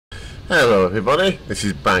Hello everybody, this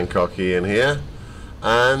is Bangkok Ian here,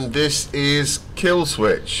 and this is Kill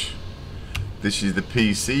Switch. This is the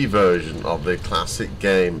PC version of the classic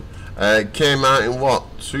game. It came out in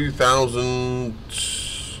what,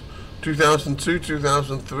 2002,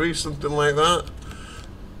 2003, something like that.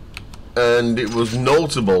 And it was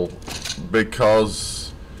notable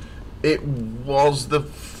because it was the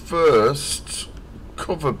first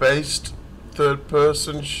cover-based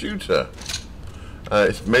third-person shooter.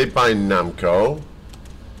 It's made by Namco,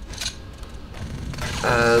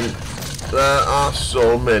 and there are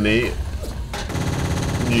so many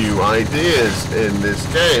new ideas in this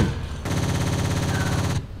game.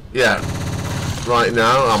 Yeah, right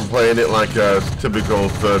now I'm playing it like a typical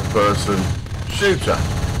third-person shooter.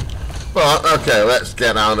 But, okay, let's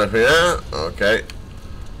get out of here. Okay.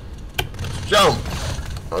 Let's jump.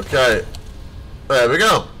 Okay. There we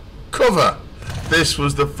go. Cover. This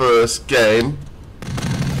was the first game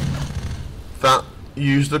that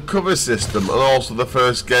used a cover system, and also the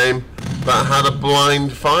first game that had a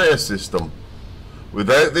blind fire system.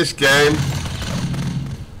 Without this game,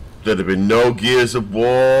 there'd have been no Gears of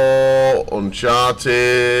War,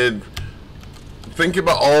 Uncharted. Think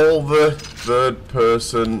about all the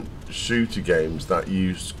third-person shooter games that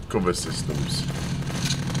use cover systems.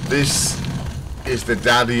 This is the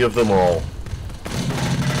daddy of them all.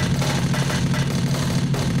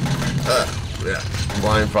 Yeah,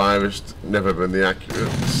 blind fire has never been the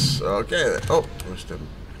accurate. Okay, oh, pushed him.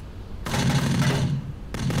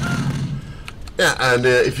 Yeah, and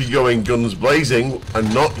if you go in guns blazing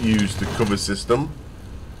and not use the cover system,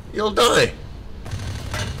 you'll die.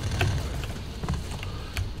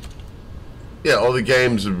 Yeah, all the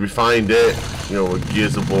games have refined it, you know, with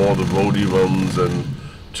Gears of War, the roadie runs and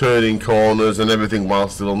turning corners and everything while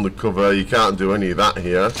still on the cover. You can't do any of that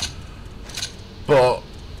here. But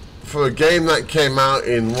for a game that came out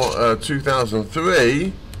in what,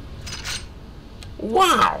 2003,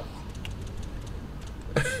 wow,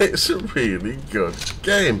 it's a really good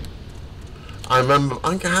game. I remember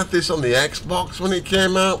I think I had this on the Xbox when it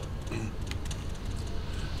came out,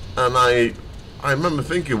 and I remember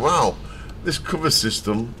thinking, wow, this cover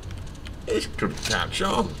system, it could catch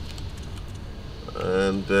on.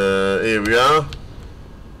 And here we are,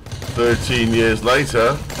 13 years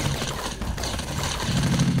later,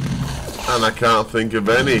 and I can't think of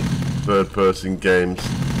any third-person games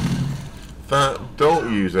that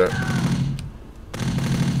don't use it.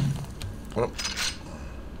 Oh.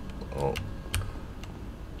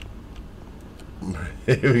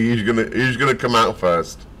 who's gonna come out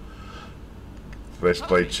first? Let's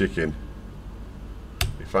play chicken.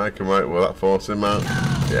 If I come out, will that force him out?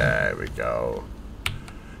 Yeah, there we go.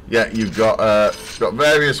 Yeah, you've got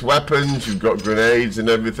various weapons. You've got grenades and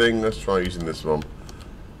everything. Let's try using this one.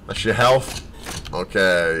 That's your health.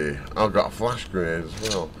 Okay, I've got a flash grenade as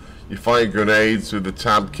well. You fire grenades with the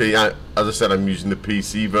tab key. As I said, I'm using the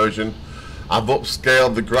PC version. I've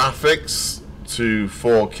upscaled the graphics to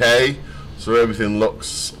 4K, so everything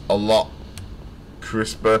looks a lot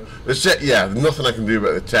crisper. There's nothing I can do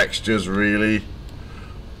about the textures really,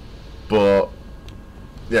 but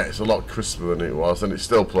yeah, it's a lot crisper than it was, and it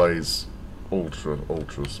still plays ultra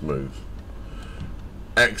smooth.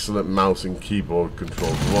 Excellent mouse and keyboard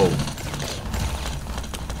controls. Whoa.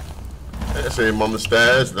 I see him on the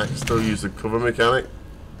stairs, and I can still use the cover mechanic.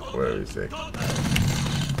 Where is he?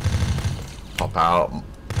 Pop out.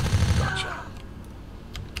 Gotcha.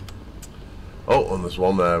 Oh, and there's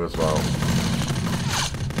one there as well.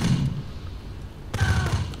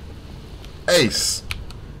 Ace.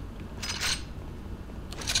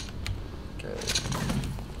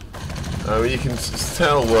 You can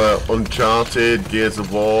tell Uncharted, Gears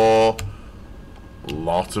of War, a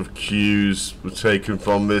lot of cues were taken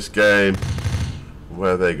from this game.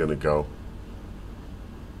 Where are they going to go?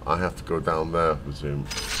 I have to go down there, I presume.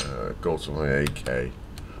 Go to my AK.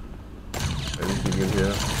 Anything in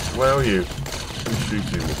here? Where are you? Who's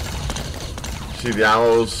shooting me? See the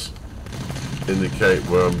arrows indicate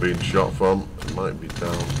where I'm being shot from. It might be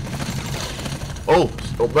down. Oh,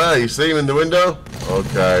 up there. You see him in the window?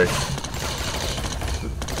 Okay.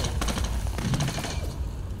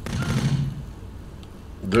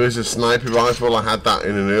 There is a sniper rifle. I had that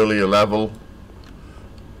in an earlier level,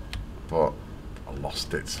 but I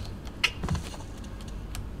lost it.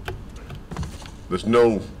 There's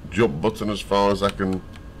no jump button as far as I can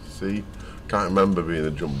see. Can't remember being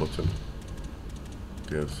a jump button.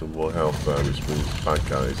 Get some more health there, which means bad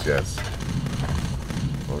guys, yes.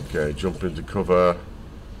 Okay, jump into cover.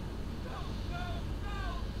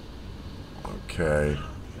 Okay.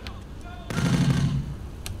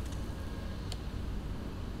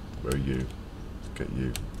 Where are you? Let's get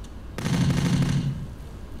you.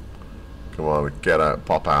 Come on, get out,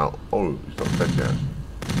 pop out. Oh, he's not dead yet.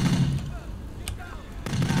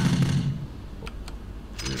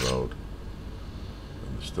 Reload.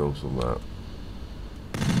 And there's still some there.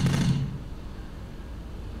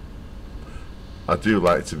 I do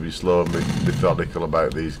like to be slow and methodical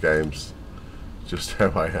about these games. Just how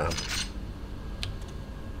I am.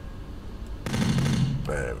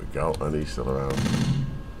 There we go, and he's still around.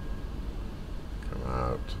 Come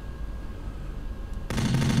out.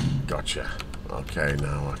 Gotcha. Okay,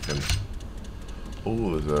 now I can...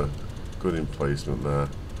 Oh, there's a good emplacement there.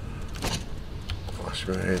 Flash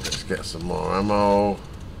grenade, let's get some more ammo.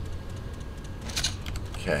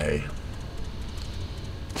 Okay.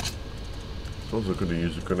 Suppose we're going to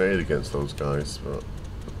use a grenade against those guys, but...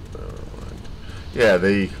 yeah,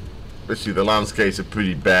 basically the landscapes are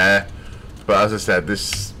pretty bare. But as I said,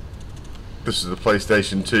 this is a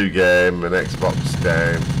PlayStation 2 game, an Xbox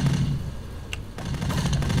game.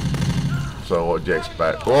 So what do you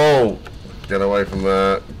expect? Whoa! Get away from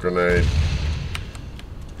that grenade.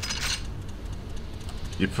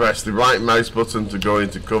 You press the right mouse button to go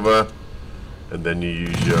into cover, and then you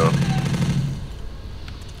use your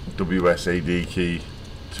WSAD key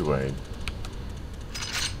to aim.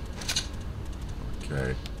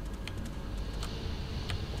 Okay.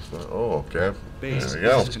 Oh, okay. Base, there we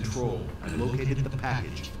go. Control. I located the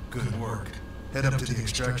package. Good work. Head up to the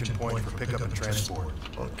extraction point for pickup and transport.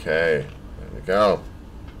 Okay, there we go.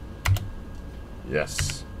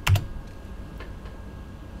 Yes.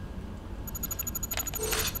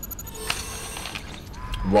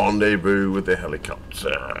 Rendezvous with the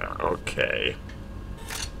helicopter. Okay.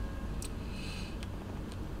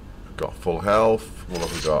 Got full health. What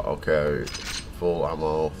have we got? Okay. Full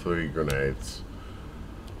ammo, 3 grenades.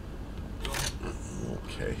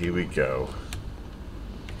 Okay, here we go.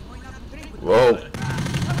 Whoa.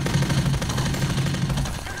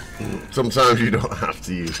 Sometimes you don't have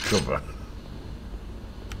to use cover.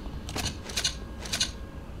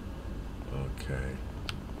 Okay.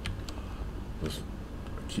 Just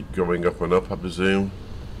keep going up and up, I presume.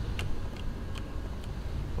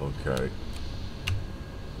 Okay.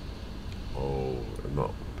 Oh,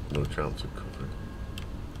 no chance of covering.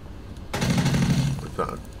 What's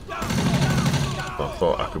that? I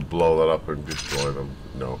thought I could blow that up and destroy them.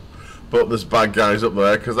 No. But there's bad guys up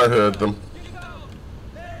there because I heard them.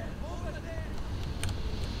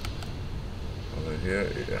 Are they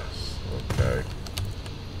here? Yes. Okay.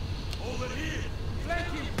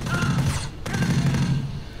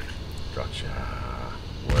 Gotcha.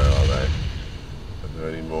 Where are they? Are there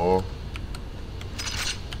any more?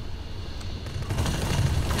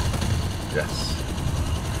 Yes.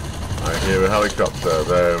 I hear a helicopter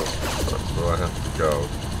there. That's where I have to go.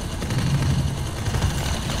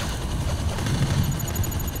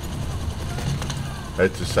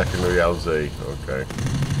 Head to secondary LZ. Okay.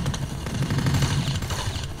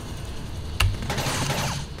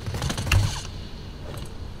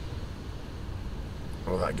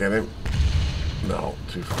 Will that get him? No,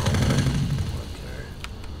 too far away. Okay.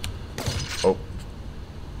 Oh.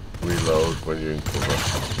 Reload when you're in cover.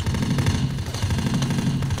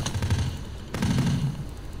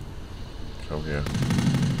 Come here.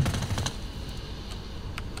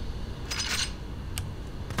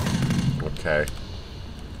 Okay.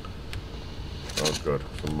 Oh good,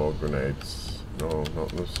 some more grenades. No,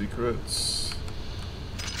 no secrets.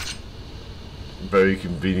 Very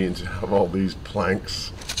convenient to have all these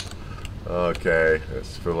planks. Okay,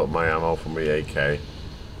 let's fill up my ammo for my AK.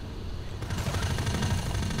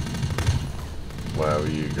 Where are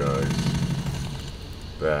you guys?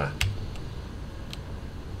 There.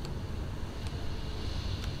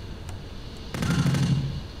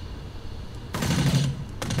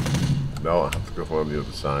 No, I have to go from the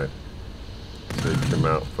other side. Take him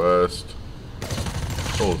out first.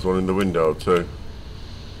 Oh, there's one in the window too.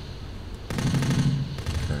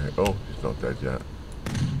 Okay. Oh, he's not dead yet.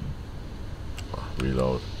 Oh,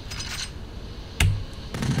 reload.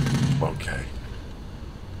 Okay.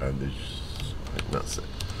 And there's... I think that's it.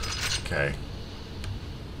 Okay.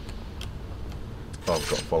 Oh, I've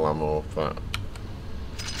got full ammo off that.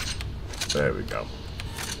 There we go.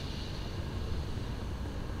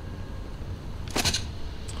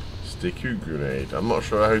 Sticky grenade. I'm not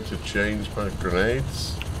sure how to change my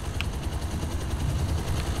grenades.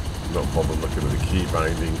 I'm not bothered looking at the key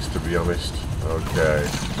bindings, to be honest. Okay.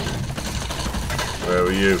 Where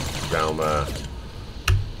are you? Down there.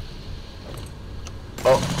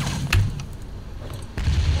 Oh.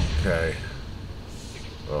 Okay.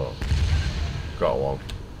 Oh. Got one.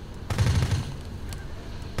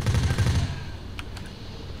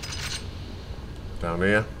 Down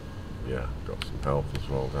here? Yeah, got some health as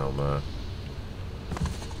well down there.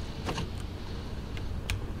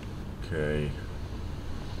 Okay.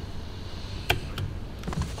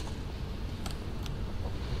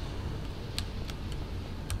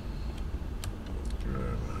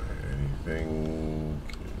 Anything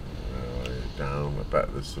down? I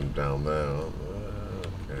bet there's some down there, aren't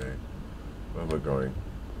there? Okay. Where am I going?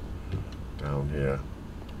 Down here.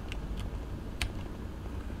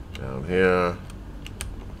 Down here.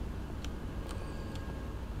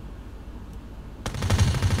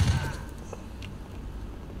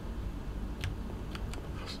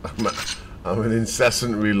 I'm an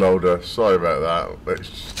incessant reloader. Sorry about that.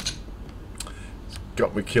 It's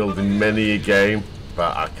got me killed in many a game,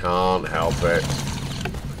 but I can't help it.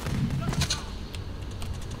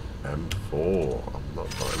 M4. I'm not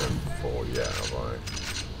buying M4 yet, have I?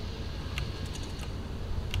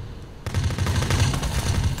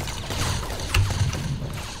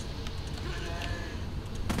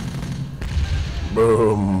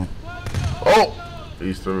 Boom. Oh!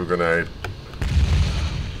 He's threw a grenade.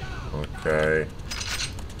 Okay.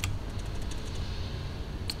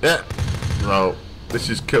 Yeah. No. This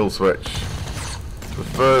is kill switch. The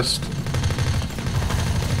first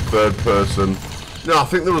third person. No, I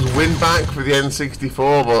think there was win back for the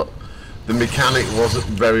N64, but the mechanic wasn't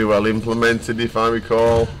very well implemented, if I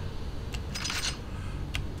recall.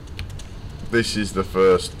 This is the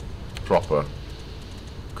first proper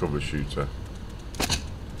cover shooter.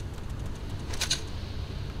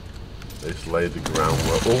 This laid the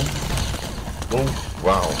groundwork. Oh,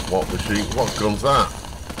 wow! What machine? What gun's that?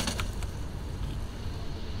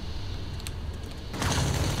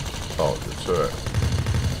 Oh, the turret.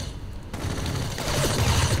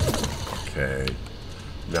 Okay.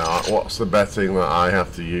 Now, what's the betting that I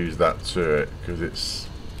have to use that turret because it's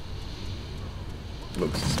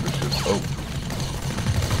looks suspicious? Oh,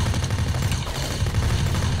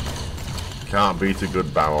 can't beat a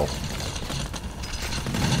good barrel.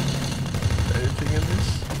 Anything in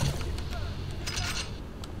this?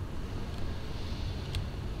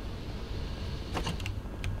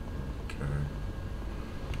 Okay.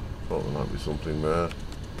 Thought there might be something there.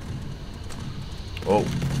 Oh,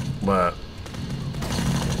 where?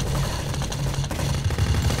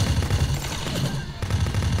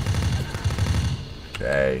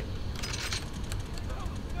 Okay.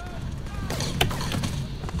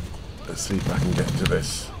 Let's see if I can get to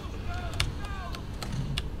this.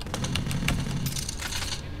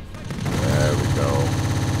 There we go.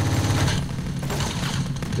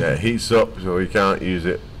 Yeah, it heats up, so you can't use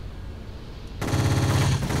it.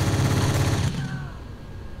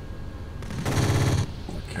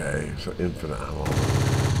 Okay, so infinite ammo.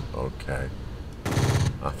 Okay.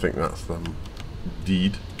 I think that's them.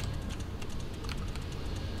 Deed.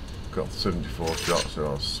 Got 74 shots, so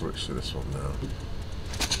I'll switch to this one now.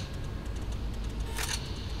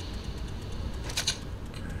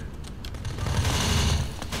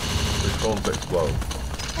 Which ones explode?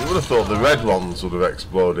 You would have thought the red ones would have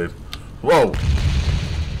exploded. Whoa!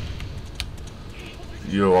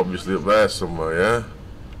 You're obviously up there somewhere, yeah?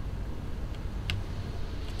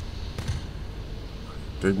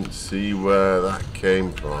 Didn't see where that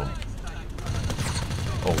came from.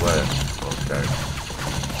 Oh, there. Okay.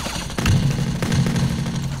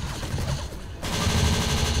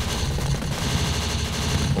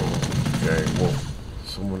 Okay, well,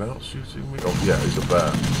 someone else shooting me? Oh, yeah, he's up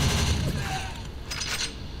there.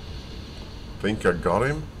 Think I got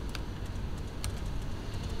him?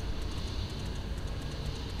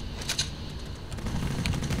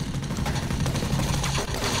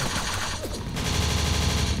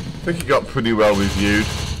 I think it got pretty well reviewed.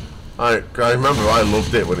 I remember I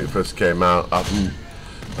loved it when it first came out. I mean,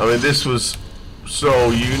 this was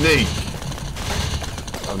so unique.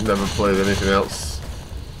 I've never played anything else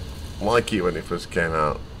like it when it first came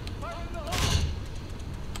out.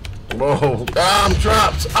 Whoa! Ah, I'm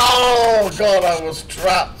trapped! Oh god, I was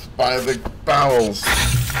trapped by the barrels.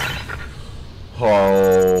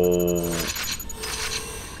 Oh.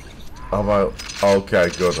 How about? Okay,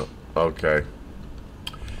 good. Okay.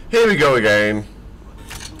 Here we go again.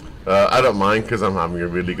 I don't mind because I'm having a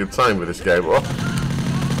really good time with this game. Oh.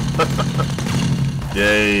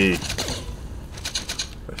 Yay!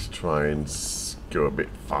 Let's try and go a bit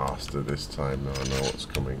faster this time. Now I know what's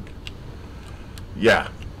coming. Yeah.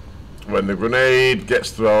 When the grenade gets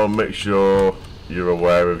thrown, make sure you're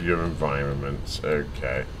aware of your environment.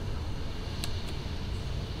 Okay.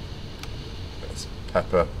 That's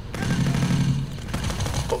Pepper.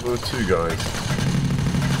 Oh, there were two guys.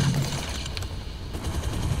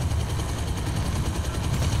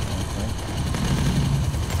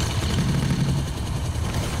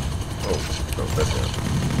 Oh,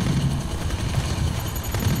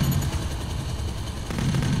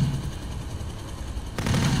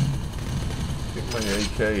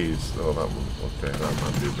 4Ks. Oh, that one. Okay, that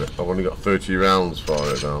might be a bit. I've only got 30 rounds for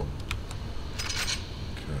it now.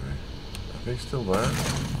 Okay. Are they still there?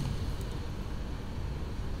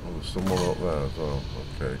 Oh, there's someone up there as well.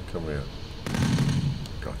 Okay, come here.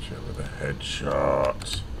 Gotcha with a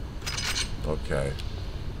headshot. Okay.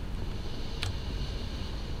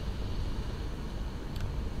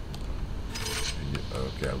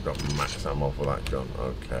 Okay, I've got max ammo for that gun.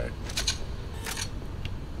 Okay.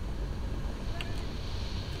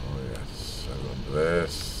 Oh yes, I remember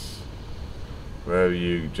this. Where are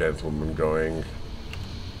you gentlemen going?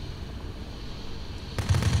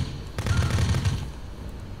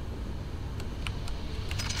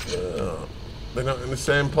 They're not in the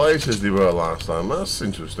same place as they were last time. That's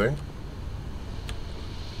interesting.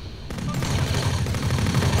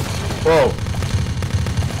 Whoa!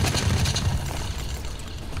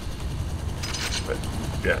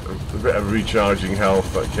 Yeah, a bit of recharging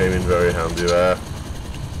health that came in very handy there.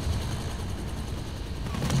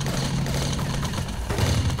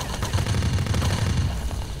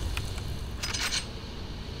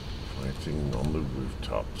 Fighting on the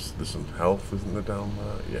rooftops. There's some health, isn't there, down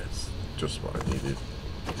there? Yes, just what I needed.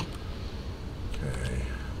 Okay.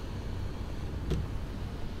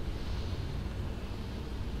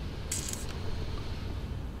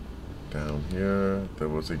 Down here, there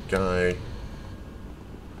was a guy.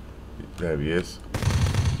 There he is.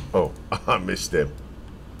 Oh, I missed him.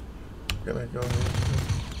 Can I go here?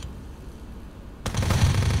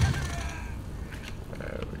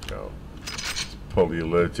 There we go. He's probably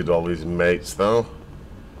alerted all his mates though.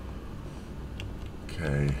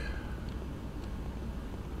 Okay.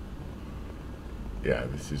 Yeah,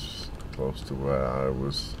 this is close to where I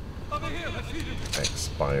was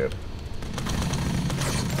expired.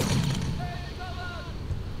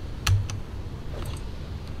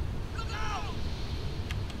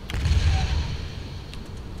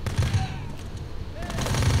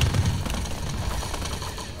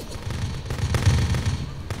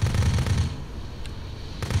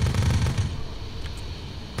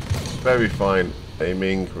 Very fine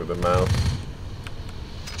aiming with the mouse.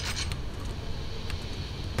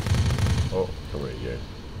 Oh, come here, you.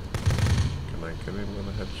 Can I get him with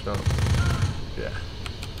a headshot? Yeah.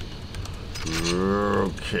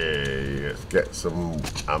 Okay, let's get some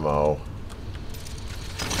ammo.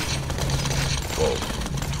 Whoa.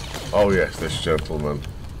 Oh yes, this gentleman.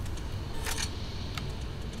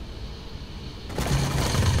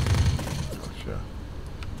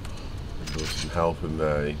 Help in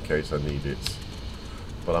there in case I need it,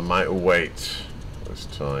 but I might wait this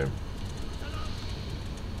time.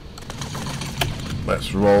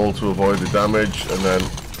 Let's roll to avoid the damage and then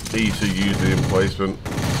E to use the emplacement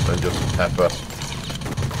and just pepper.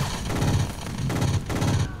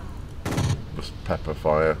 Just pepper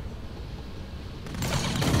fire.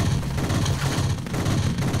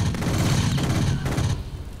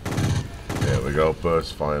 There we go,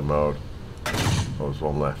 burst fire mode. There's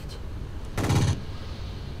one left.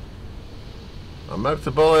 I'm out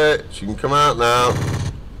to bullet. She can come out now.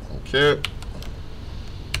 Thank you.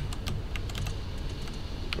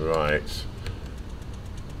 Right.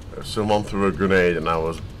 Someone threw a grenade and I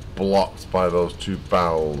was blocked by those two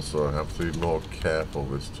barrels, so I have to be more careful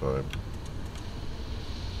this time.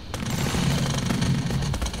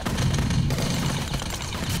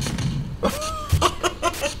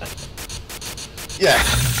 Yeah.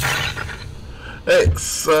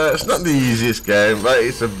 It's not the easiest game, but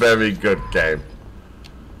it's a very good game.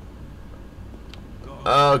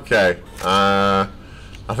 Okay, I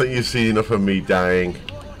think you've seen enough of me dying.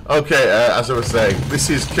 Okay, as I was saying, this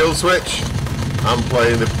is Kill Switch. I'm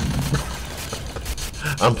playing the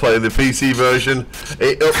PC version.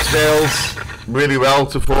 It upscales really well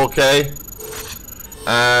to 4K.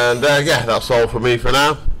 And yeah, that's all for me for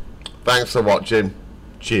now. Thanks for watching.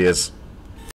 Cheers.